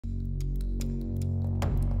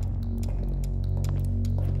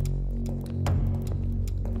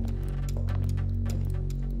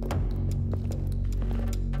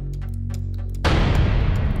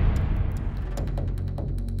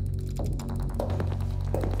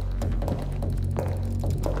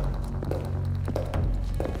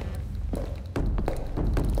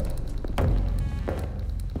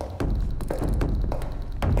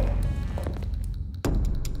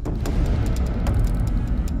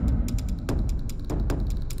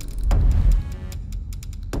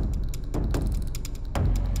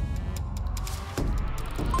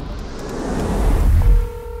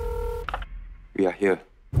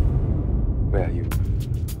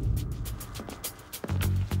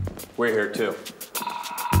We're here too.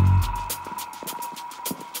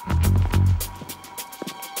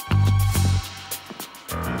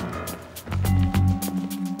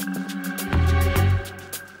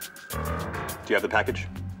 Do you have the package?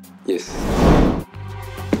 Yes.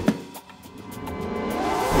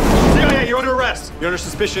 CIA, you're under arrest. You're under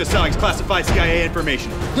suspicion of selling classified CIA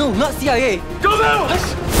information. No, not CIA. Go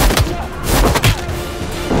now!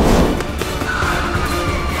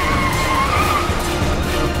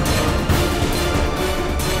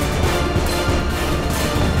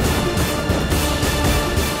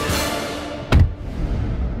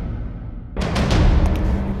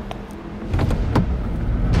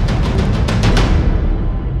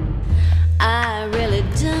 I really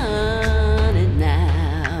done it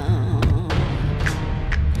now.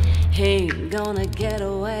 Ain't gonna get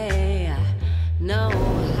away, no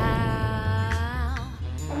how.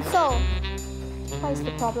 And so, what is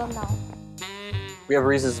the problem now? We have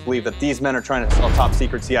reasons to believe that these men are trying to sell top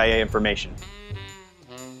secret CIA information.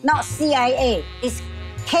 Not CIA, it's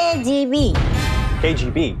KGB.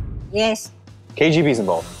 KGB? Yes. KGB's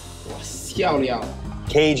involved. 笑了。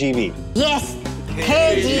 KGB. Yes,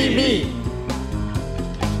 KGB.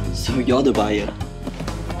 So you're the buyer.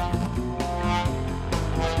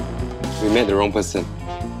 We met the wrong person.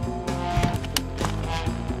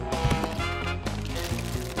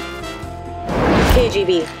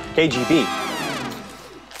 KGB. KGB.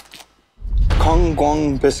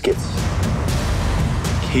 Kongguang Biscuits.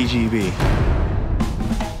 KGB.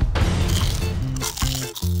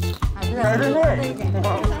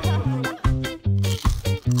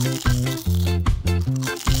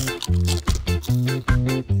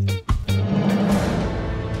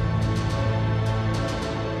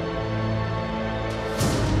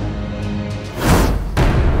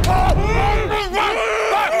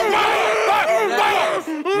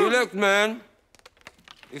 Relax, man.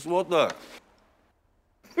 It's water.